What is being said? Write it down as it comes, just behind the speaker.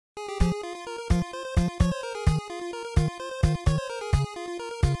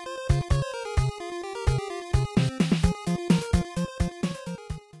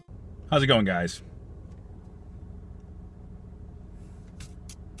How's it going, guys?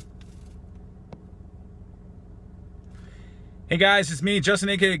 Hey guys, it's me, Justin,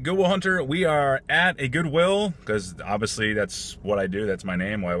 aka Goodwill Hunter. We are at a Goodwill, because obviously that's what I do, that's my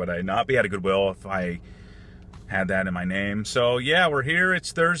name. Why would I not be at a Goodwill if I had that in my name? So yeah, we're here,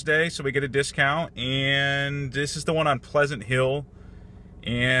 it's Thursday, so we get a discount, and this is the one on Pleasant Hill.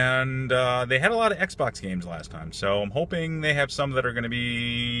 And they had a lot of Xbox games last time, so I'm hoping they have some that are going to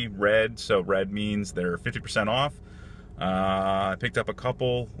be red. So red means they're 50% off. I picked up a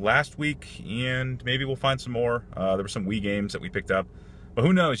couple last week, and maybe we'll find some more. There were some Wii games that we picked up, but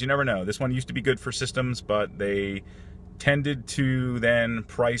who knows? You never know. This one used to be good for systems, but they tended to then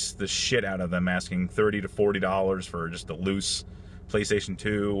price the shit out of them, asking $30 to $40 for just a loose PlayStation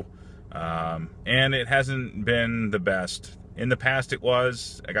 2, and it hasn't been the best. In the past it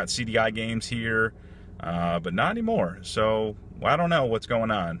was. I got CDI games here, but not anymore. So I don't know what's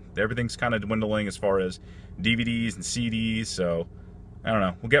going on. Everything's kind of dwindling as far as DVDs and CDs, so I don't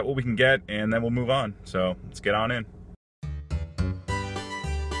know. We'll get what we can get, and then we'll move on. So let's get on in.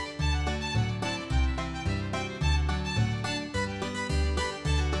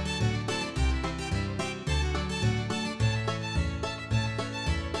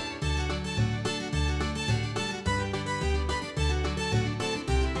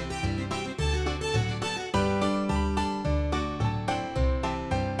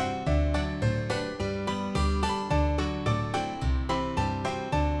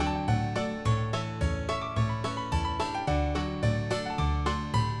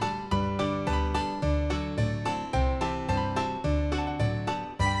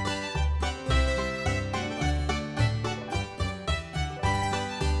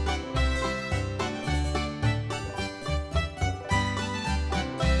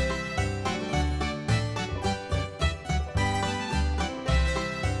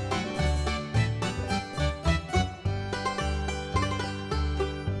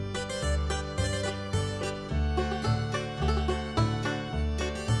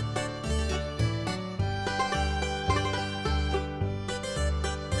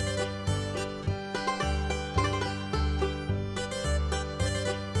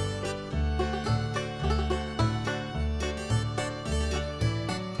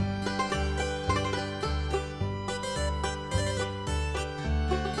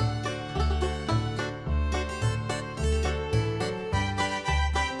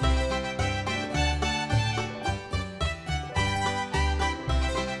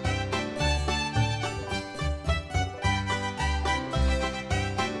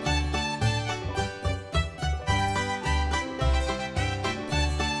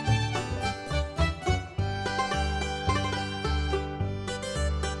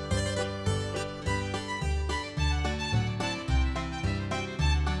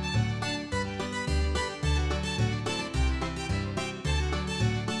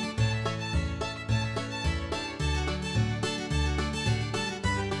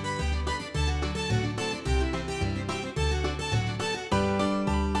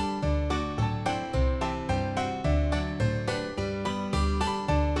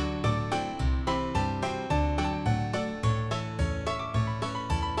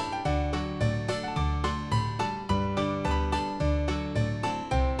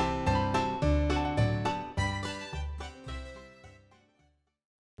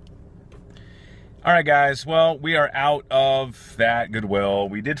 All right, guys, well, we are out of that Goodwill.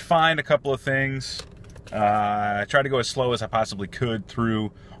 We did find a couple of things. I tried to go as slow as I possibly could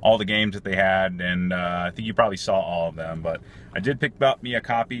through all the games that they had, and I think you probably saw all of them, but I did pick up me a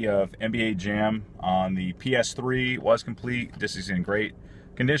copy of NBA Jam on the PS3. It was complete. This is in great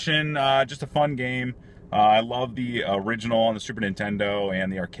condition. Just a fun game. I love the original on the Super Nintendo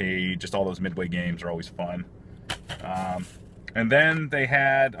and the arcade. Just all those Midway games are always fun. And then they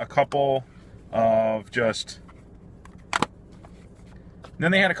had a couple of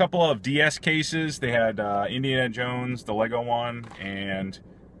then they had a couple of DS cases. They had Indiana Jones, the Lego one, and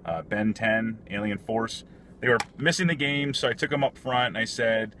Ben 10, Alien Force. They were missing the games, so I took them up front and I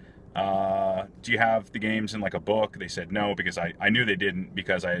said, do you have the games in like a book? They said no, because I knew they didn't,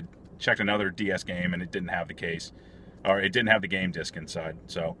 because I had checked another DS game and it didn't have the case, or it didn't have the game disc inside.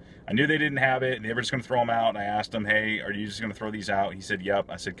 So I knew they didn't have it, and they were just going to throw them out. And I asked him, hey, are you just going to throw these out? He said, yep.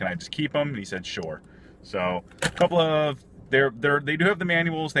 I said, can I just keep them? And he said, sure. So a couple of, they do have the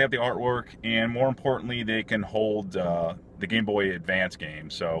manuals, they have the artwork, and more importantly, they can hold the Game Boy Advance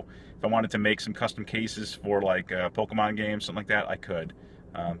games. So if I wanted to make some custom cases for like Pokemon games, something like that, I could.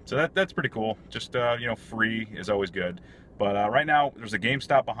 So that's pretty cool. Just, you know, free is always good. But right now, there's a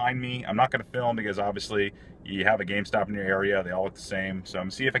GameStop behind me. I'm not going to film because obviously you have a GameStop in your area. They all look the same. So I'm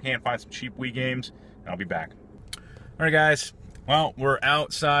going to see if I can't find some cheap Wii games, and I'll be back. All right, guys. Well, we're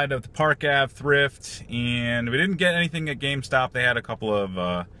outside of the Park Ave Thrift, and we didn't get anything at GameStop. They had a couple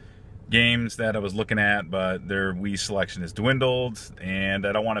of games that I was looking at, but their Wii selection has dwindled, and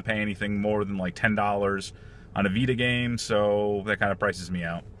I don't want to pay anything more than like $10 on a Vita game, so that kind of prices me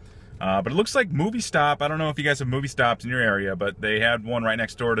out. But it looks like Movie Stop. I don't know if you guys have Movie Stops in your area, but they had one right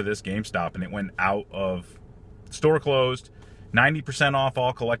next door to this GameStop, and it went out of store closed, 90% off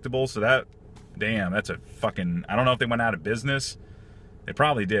all collectibles. So that, damn, that's a fucking, I don't know if they went out of business. They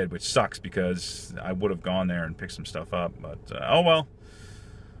probably did, which sucks because I would have gone there and picked some stuff up, but oh well.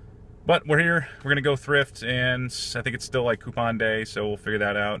 But we're here, we're gonna go thrift, and I think it's still like coupon day, so we'll figure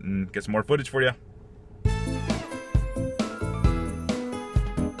that out and get some more footage for you.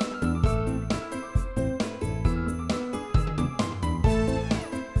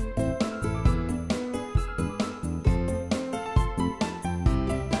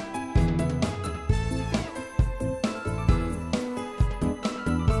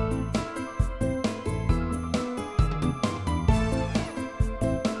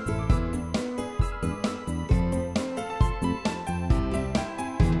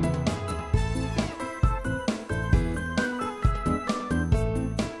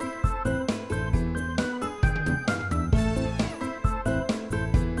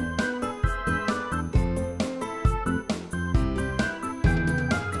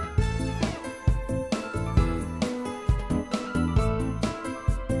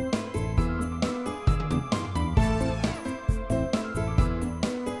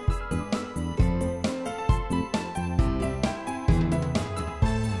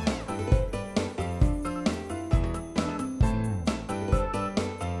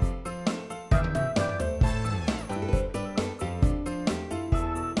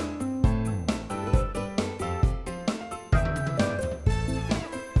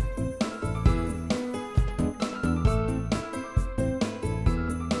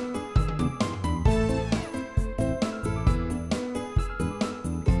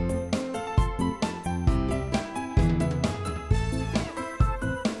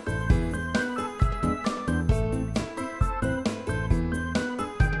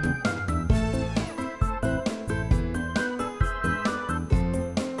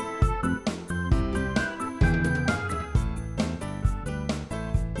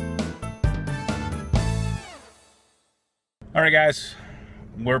 All right, guys,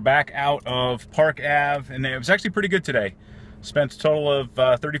 we're back out of Park Ave, and it was actually pretty good today. Spent a total of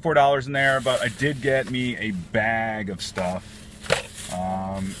 $34 in there, but I did get me a bag of stuff,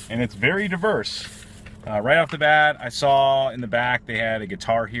 and it's very diverse. Right off the bat, I saw in the back they had a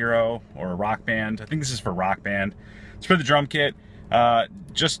Guitar Hero or a Rock Band. I think this is for Rock Band. It's for the drum kit.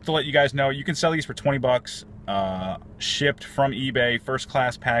 Just to let you guys know, you can sell these for 20 bucks, shipped from eBay, first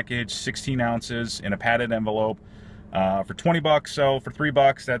class package, 16 ounces in a padded envelope. For 20 bucks, so for 3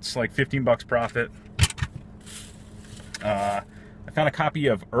 bucks, that's like 15 bucks profit. I found a copy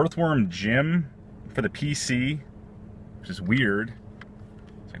of Earthworm Jim for the PC, which is weird.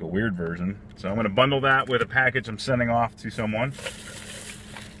 It's like a weird version. So I'm going to bundle that with a package I'm sending off to someone.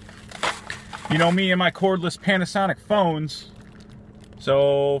 You know me and my cordless Panasonic phones.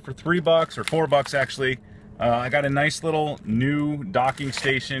 So for 3 bucks, or 4 bucks actually, I got a nice little new docking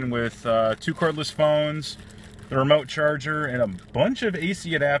station with 2 cordless phones, the remote charger, and a bunch of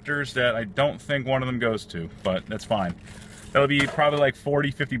AC adapters that I don't think one of them goes to, but that's fine. That'll be probably like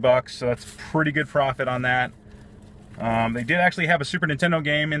 40, 50 bucks, so that's pretty good profit on that. They did actually have a Super Nintendo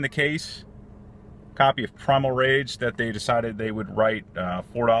game in the case, copy of Primal Rage that they decided they would write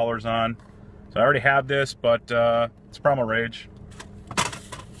 $4 on. So I already have this, but it's Primal Rage.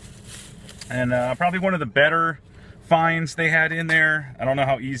 And probably one of the better finds they had in there. I don't know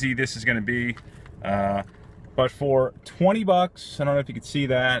how easy this is gonna be. But for 20 bucks, I don't know if you can see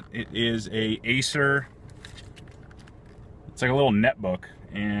that, it is a Acer. It's like a little netbook,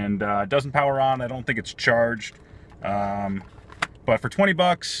 and it doesn't power on. I don't think it's charged. But for 20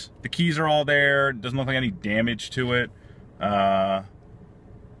 bucks, the keys are all there. It doesn't look like any damage to it. It's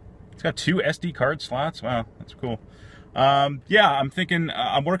got 2 SD card slots. Wow, that's cool. Yeah, I'm thinking,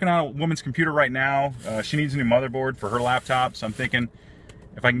 I'm working on a woman's computer right now. She needs a new motherboard for her laptop, so I'm thinking,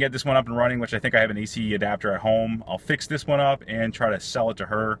 if I can get this one up and running, which I think I have an AC adapter at home, I'll fix this one up and try to sell it to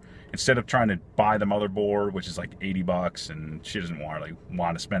her instead of trying to buy the motherboard, which is like 80 bucks, and she doesn't want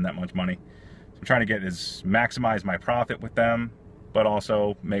to spend that much money. So I'm trying to maximize my profit with them, but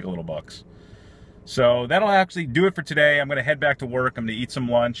also make a little bucks. So that'll actually do it for today. I'm going to head back to work. I'm going to eat some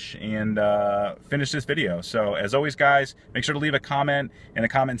lunch and finish this video. So as always, guys, make sure to leave a comment in the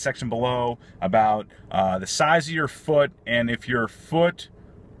comment section below about the size of your foot, and if your foot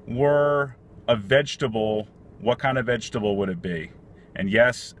were a vegetable, what kind of vegetable would it be? And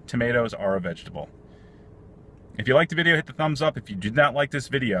yes, tomatoes are a vegetable. If you liked the video, hit the thumbs up. If you did not like this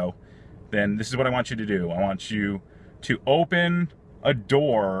video, then this is what I want you to do. I want you to open a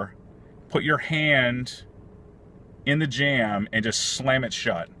door, put your hand in the jamb, and just slam it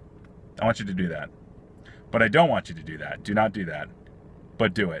shut. I want you to do that. But I don't want you to do that. Do not do that.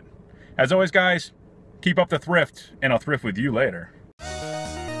 But do it. As always, guys, keep up the thrift, and I'll thrift with you later.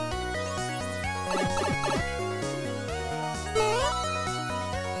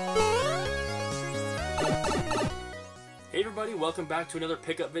 Hey everybody, welcome back to another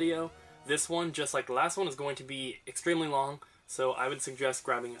pickup video. This one, just like the last one, is going to be extremely long, so I would suggest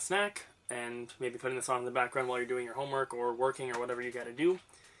grabbing a snack and maybe putting this on in the background while you're doing your homework or working or whatever you gotta do.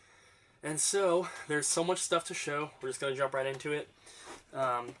 And so, there's so much stuff to show, we're just gonna jump right into it.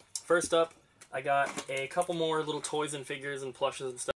 First up, I got a couple more little toys and figures and plushes and stuff